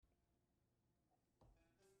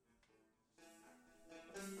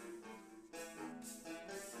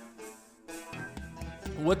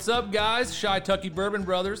What's up, guys? Shy Tucky Bourbon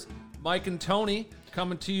Brothers, Mike and Tony,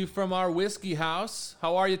 coming to you from our whiskey house.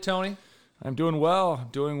 How are you, Tony? I'm doing well.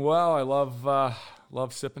 I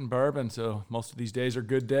love sipping bourbon, so most of these days are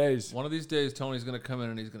good days. One of these days, Tony's going to come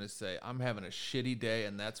in and he's going to say, I'm having a shitty day,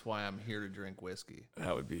 and that's why I'm here to drink whiskey.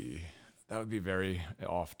 That would be very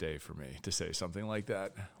off day for me to say something like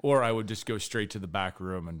that. Or I would just go straight to the back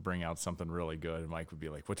room and bring out something really good, and Mike would be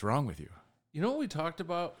like, "What's wrong with you?" You know what we talked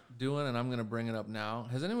about doing, and I'm going to bring it up now?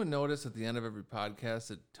 Has anyone noticed at the end of every podcast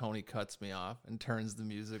that Tony cuts me off and turns the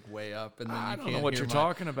music way up? And then I don't know what you're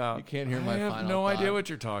talking about. You can't hear my final I have no thought. idea what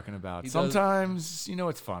you're talking about. Sometimes,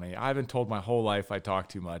 it's funny. I've been told my whole life I talk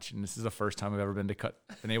too much, and this is the first time I've ever been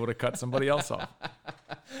able to cut somebody else off.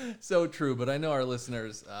 So true, but I know our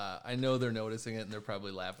listeners, I know they're noticing it, and they're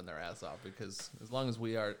probably laughing their ass off, because as long as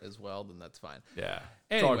we are as well, then that's fine. Yeah,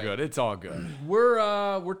 Anyway. It's all good.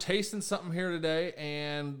 We're tasting something here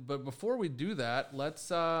today, but before we do that, let's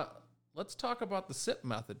talk about the sip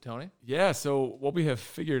method, Tony. Yeah, so what we have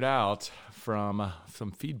figured out from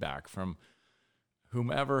some feedback from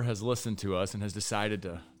whomever has listened to us and has decided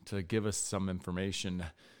to give us some information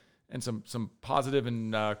and some positive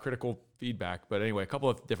and critical feedback. But anyway, a couple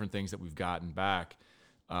of different things that we've gotten back.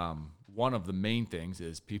 One of the main things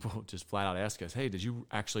is people just flat out ask us, "Hey, did you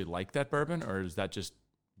actually like that bourbon, or is that just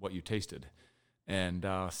what you tasted?" And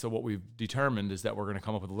so what we've determined is that we're going to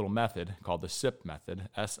come up with a little method called the SIP method,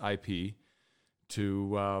 SIP,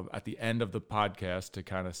 to at the end of the podcast to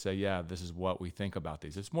kind of say, yeah, this is what we think about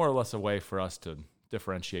these. It's more or less a way for us to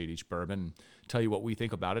differentiate each bourbon and tell you what we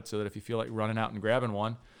think about it, so that if you feel like running out and grabbing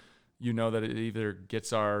one, you know that it either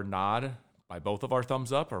gets our nod by both of our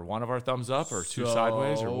thumbs up, or one of our thumbs up, or two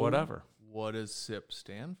sideways, or whatever. What does SIP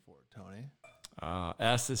stand for, Tony?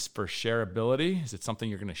 S is for shareability. Is it something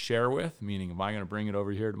you're going to share with? Meaning, am I going to bring it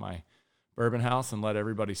over here to my bourbon house and let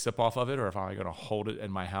everybody sip off of it, or am I going to hold it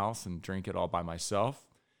in my house and drink it all by myself?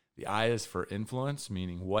 The I is for influence,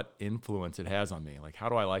 meaning what influence it has on me. Like, how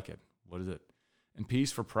do I like it? What is it? And P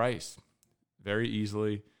is for price. Very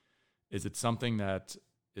easily, is it something that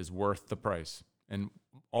is worth the price? And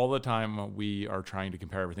all the time we are trying to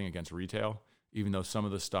compare everything against retail, even though some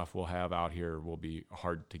of the stuff we'll have out here will be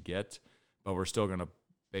hard to get, but we're still going to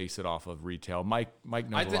base it off of retail. Mike knows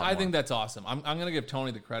a lot more. I think that's awesome. I'm going to give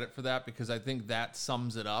Tony the credit for that, because I think that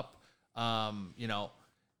sums it up,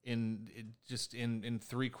 in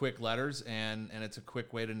three quick letters, and it's a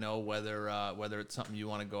quick way to know whether it's something you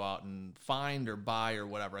want to go out and find or buy or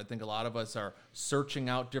whatever. I think a lot of us are searching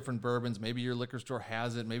out different bourbons. Maybe your liquor store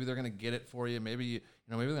has it. Maybe they're going to get it for you. Maybe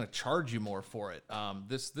maybe they're going to charge you more for it.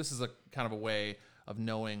 This is a kind of a way of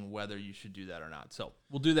knowing whether you should do that or not. So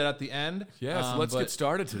we'll do that at the end. Yeah, so let's get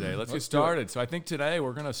started today. Let's get started. So I think today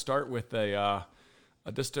we're going to start with a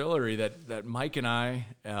distillery that Mike and I,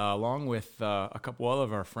 along with a couple other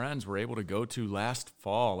of our friends, were able to go to last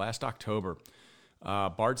October,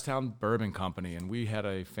 Bardstown Bourbon Company, and we had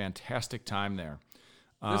a fantastic time there.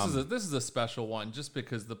 This is a special one, just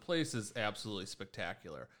because the place is absolutely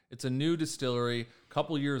spectacular. It's a new distillery,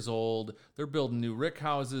 couple years old. They're building new rick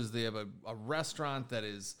houses. They have a restaurant that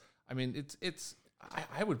is,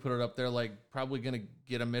 I would put it up there like probably going to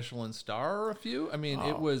get a Michelin star or a few.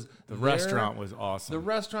 It was the restaurant was awesome. The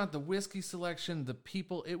restaurant, the whiskey selection, the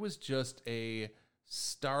people. It was just a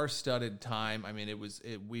star-studded time.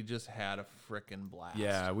 We just had a frickin' blast.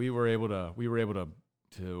 Yeah, we were able to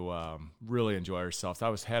really enjoy ourselves.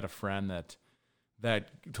 I had a friend that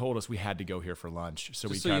told us we had to go here for lunch. So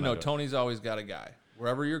Tony's always got a guy.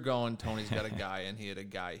 Wherever you're going, Tony's got a guy, and he had a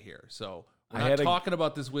guy here. So we're not talking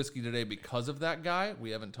about this whiskey today because of that guy.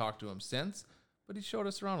 We haven't talked to him since, but he showed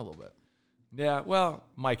us around a little bit. Yeah, well,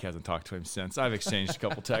 Mike hasn't talked to him since. I've exchanged a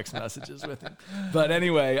couple text messages with him. But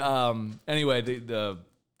anyway, the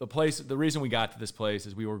place, the reason we got to this place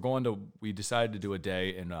is we decided to do a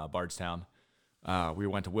day in Bardstown. We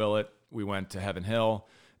went to Willett, we went to Heaven Hill,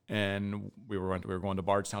 and we were going to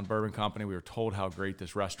Bardstown Bourbon Company. We were told how great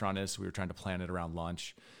this restaurant is, so we were trying to plan it around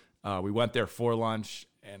lunch. We went there for lunch,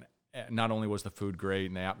 and not only was the food great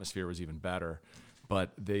and the atmosphere was even better,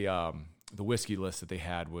 but the whiskey list that they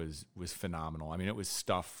had was phenomenal. It was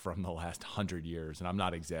stuff from the last 100 years, and I'm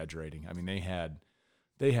not exaggerating.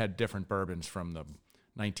 They had different bourbons from the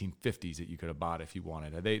 1950s that you could have bought if you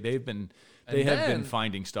wanted. They have been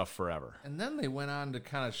finding stuff forever. And then they went on to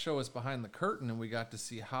kind of show us behind the curtain, and we got to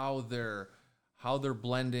see how they're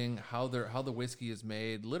blending, how the whiskey is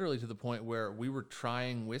made, literally to the point where we were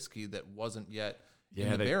trying whiskey that wasn't yet in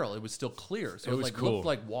the barrel. It was still clear. So it was cool. Looked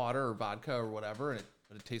like water or vodka or whatever,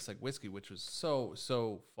 but it tastes like whiskey, which was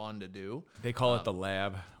so fun to do. They call it the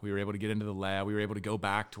lab. We were able to get into the lab. We were able to go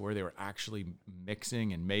back to where they were actually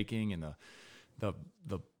mixing and making, and the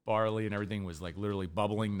barley and everything was like literally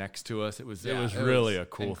bubbling next to us. It was Yeah, really was a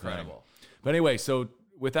cool incredible. thing. But anyway, so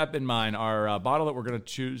with that in mind, our bottle that we're going to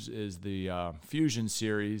choose is the Fusion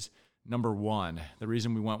Series number 1. The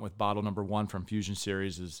reason we went with bottle number 1 from Fusion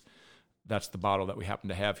Series is that's the bottle that we happen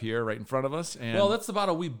to have here right in front of us. And Well, that's the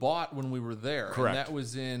bottle we bought when we were there. Correct. And that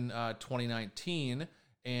was in 2019.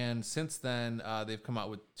 And since then, they've come out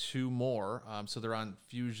with 2 more. So they're on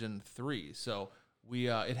Fusion 3. So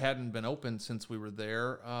it hadn't been open since we were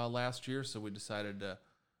there last year. So we decided to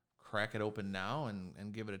crack it open now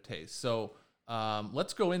and give it a taste. So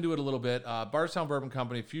let's go into it a little bit. Bardstown Bourbon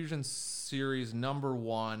Company, Fusion Series number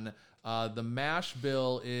 1. The mash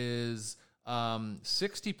bill is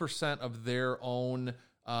 60% of their own,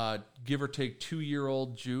 give or take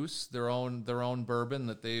 2-year-old juice, their own bourbon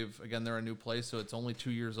that they're a new place, so it's only 2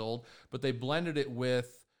 years old, but they blended it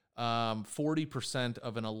with 40%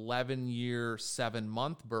 of an 11-year,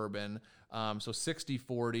 7-month bourbon, so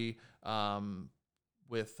 60-40,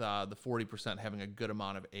 with the 40% having a good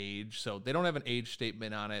amount of age. So they don't have an age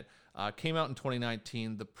statement on it. Came out in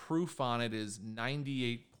 2019. The proof on it is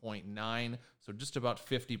 98.9, so just about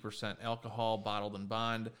 50% alcohol, bottled and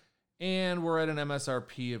bond. And we're at an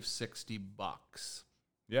MSRP of $60.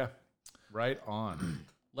 yeah, right on.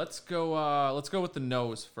 Let's go with the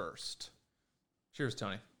nose first. Cheers,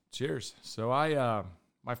 Tony. Cheers. So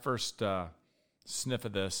my first sniff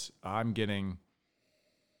of this, I'm getting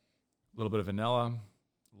a little bit of vanilla,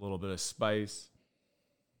 a little bit of spice.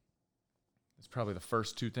 It's probably the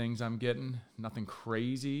first 2 things I'm getting. Nothing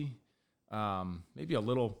crazy. Maybe a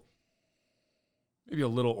little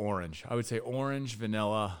orange. I would say orange,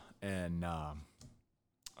 vanilla, and a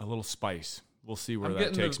little spice. We'll see where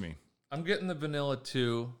that takes me. I'm getting the vanilla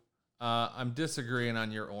too. I'm disagreeing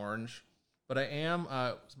on your orange, but I am. It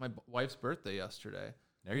was my wife's birthday yesterday.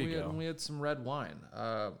 There you go. And we had some red wine.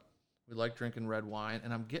 We like drinking red wine,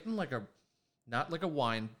 and I'm getting not like a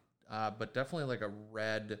wine, but definitely like a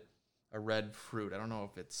red fruit. I don't know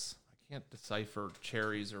if I can't decipher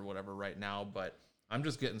cherries or whatever right now, but I'm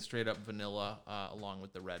just getting straight up vanilla along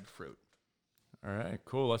with the red fruit. All right,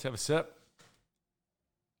 cool. Let's have a sip.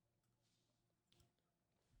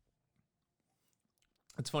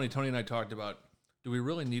 It's funny, Tony and I talked about, do we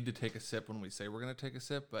really need to take a sip when we say we're going to take a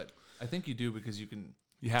sip? But I think you do, because You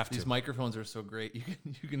have to. these microphones are so great.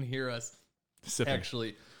 You can hear us Sipping.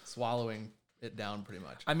 actually swallowing it down pretty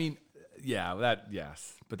much. I mean,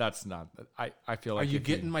 yes, but that's not. I feel like. Are you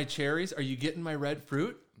getting my cherries? Are you getting my red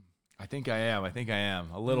fruit? I think I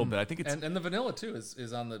am a little bit. I think it's. And the vanilla too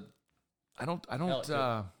is on the. I don't.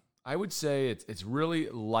 too. I would say it's really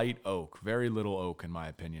light oak, very little oak in my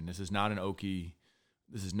opinion. This is not an oaky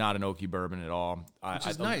bourbon at all. Which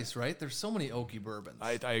is nice, right? There's so many oaky bourbons.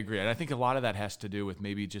 I agree, and I think a lot of that has to do with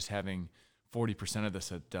maybe just having 40% of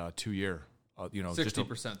this at 2 year.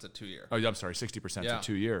 60% at 2 year. Oh, I'm sorry, 60% at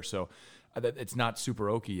 2 years. So it's not super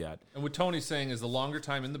oaky yet. And what Tony's saying is the longer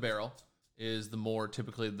time in the barrel is the more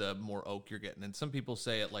oak you're getting. And some people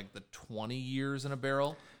say at like the 20 years in a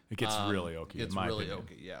barrel, it gets really oaky. It's in my really opinion.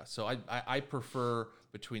 oaky, yeah. So I prefer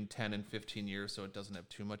between 10 and 15 years, so it doesn't have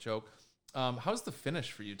too much oak. How's the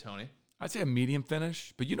finish for you, Tony? I'd say a medium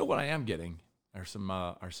finish, but you know what I am getting are some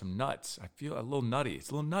nuts. I feel a little nutty. It's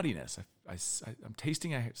a little nuttiness. I'm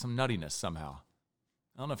tasting some nuttiness somehow.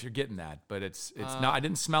 I don't know if you're getting that, but it's not. I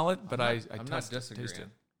didn't smell it, but I'm not disagreeing. Taste it.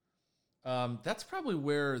 That's probably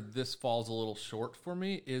where this falls a little short for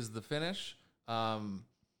me, is the finish.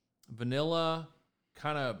 Vanilla,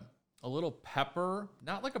 kind of a little pepper,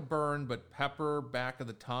 not like a burn, but pepper back of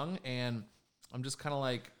the tongue, and I'm just kind of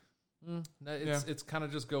like, it's kind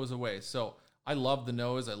of just goes away. So I love the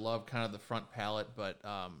nose. I love kind of the front palate, but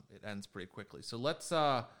it ends pretty quickly. So let's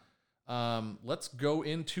go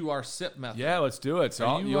into our sip method. Yeah, let's do it.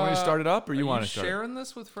 So you want me to start it up, or you want to start? Sharing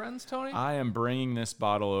this with friends, Tony? I am bringing this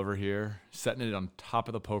bottle over here, setting it on top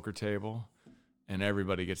of the poker table, and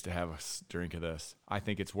everybody gets to have a drink of this. I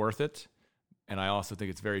think it's worth it, and I also think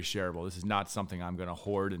it's very shareable. This is not something I'm going to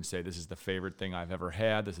hoard and say this is the favorite thing I've ever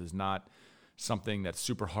had. This is not something that's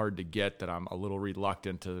super hard to get that I'm a little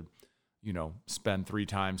reluctant to, spend 3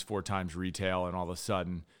 times, 4 times retail, and all of a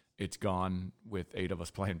sudden it's gone with 8 of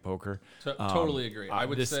us playing poker. Totally agree. I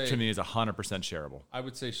would say to me is 100% shareable. I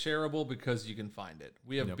would say shareable because you can find it.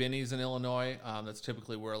 We have Binny's in Illinois. That's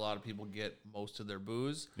typically where a lot of people get most of their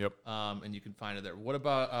booze. Yep. And you can find it there. What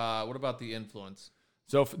about the influence?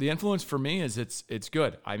 So the influence for me is it's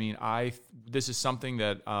good. I mean, this is something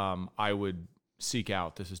that I would seek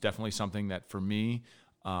out. This is definitely something that for me,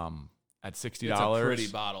 at $60. It's a pretty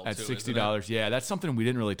bottle, at too, $60. Yeah, that's something we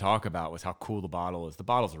didn't really talk about was how cool the bottle is. The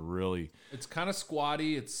bottles are really It's kind of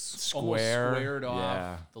squatty. It's Square, almost squared off.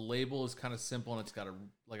 yeah. The label is kind of simple, and it's got a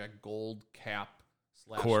gold cap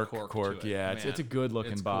 / cork. to it. Yeah, it's a good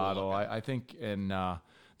looking it's cool bottle. looking. I think in the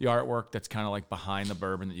artwork that's kind of like behind the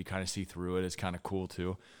bourbon that you kind of see through it is kind of cool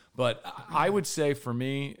too. But I would say for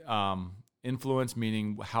me, influence,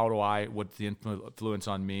 meaning what's the influence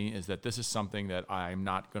on me is that this is something that I'm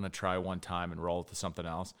not going to try one time and roll it to something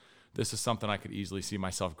else. This is something I could easily see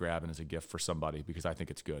myself grabbing as a gift for somebody because I think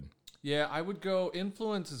it's good. Yeah, I would go.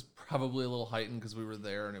 Influence is probably a little heightened because we were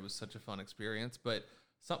there and it was such a fun experience. But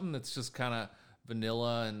something that's just kind of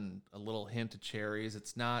vanilla and a little hint of cherries.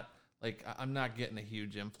 It's not like I'm not getting a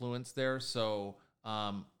huge influence there. So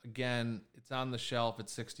again, it's on the shelf.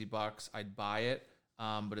 It's $60. I'd buy it.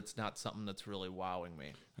 But it's not something that's really wowing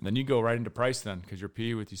me. And then you go right into price then, because you're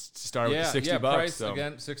P with you start with the $60. Price, so.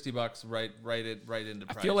 Again, $60, right into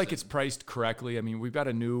price. I feel like it's priced correctly. I mean, we've got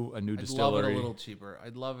a new distillery. I'd love it a little cheaper.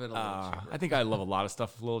 I think I love a lot of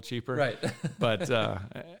stuff a little cheaper. Right. But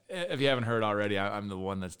if you haven't heard already, I'm the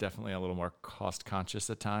one that's definitely a little more cost conscious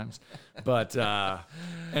at times. But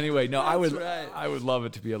anyway, no, I would love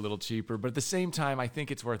it to be a little cheaper. But at the same time, I think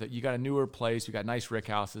it's worth it. You got a newer place. You got nice rick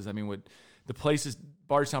houses. I mean, the places,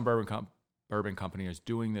 Bardstown Bourbon Company is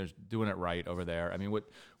doing it right over there. I mean,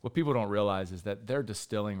 what people don't realize is that they're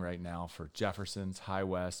distilling right now for Jefferson's, High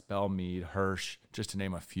West, Belle Meade, Hirsch, just to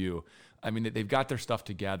name a few. I mean, they've got their stuff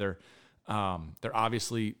together. They're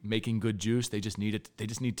obviously making good juice. They just need it. They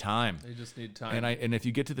just need time. And if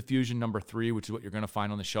you get to the Fusion No. 3, which is what you're going to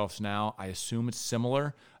find on the shelves now, I assume it's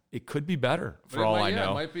similar. It could be better for all I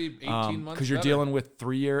know. It might be 18 months because you're dealing with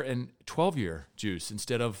 3-year and 12-year juice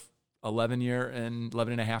instead of 11-year and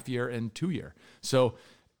 11.5-year and 2-year. So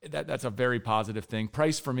that's a very positive thing.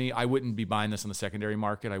 Price for me, I wouldn't be buying this on the secondary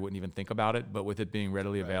market. I wouldn't even think about it. But with it being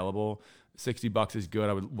readily available, $60 is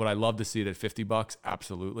good. Would I love to see it at $50?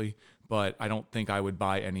 Absolutely. But I don't think I would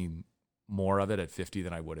buy any more of it at 50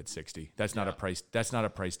 than I would at 60. That's not a price. That's not a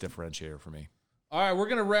price differentiator for me. All right, we're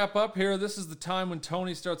going to wrap up here. This is the time when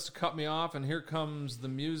Tony starts to cut me off, and here comes the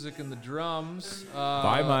music and the drums.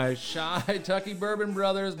 Bye, Mike. Shy Tucky Bourbon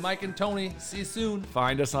Brothers, Mike and Tony. See you soon.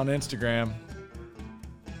 Find us on Instagram.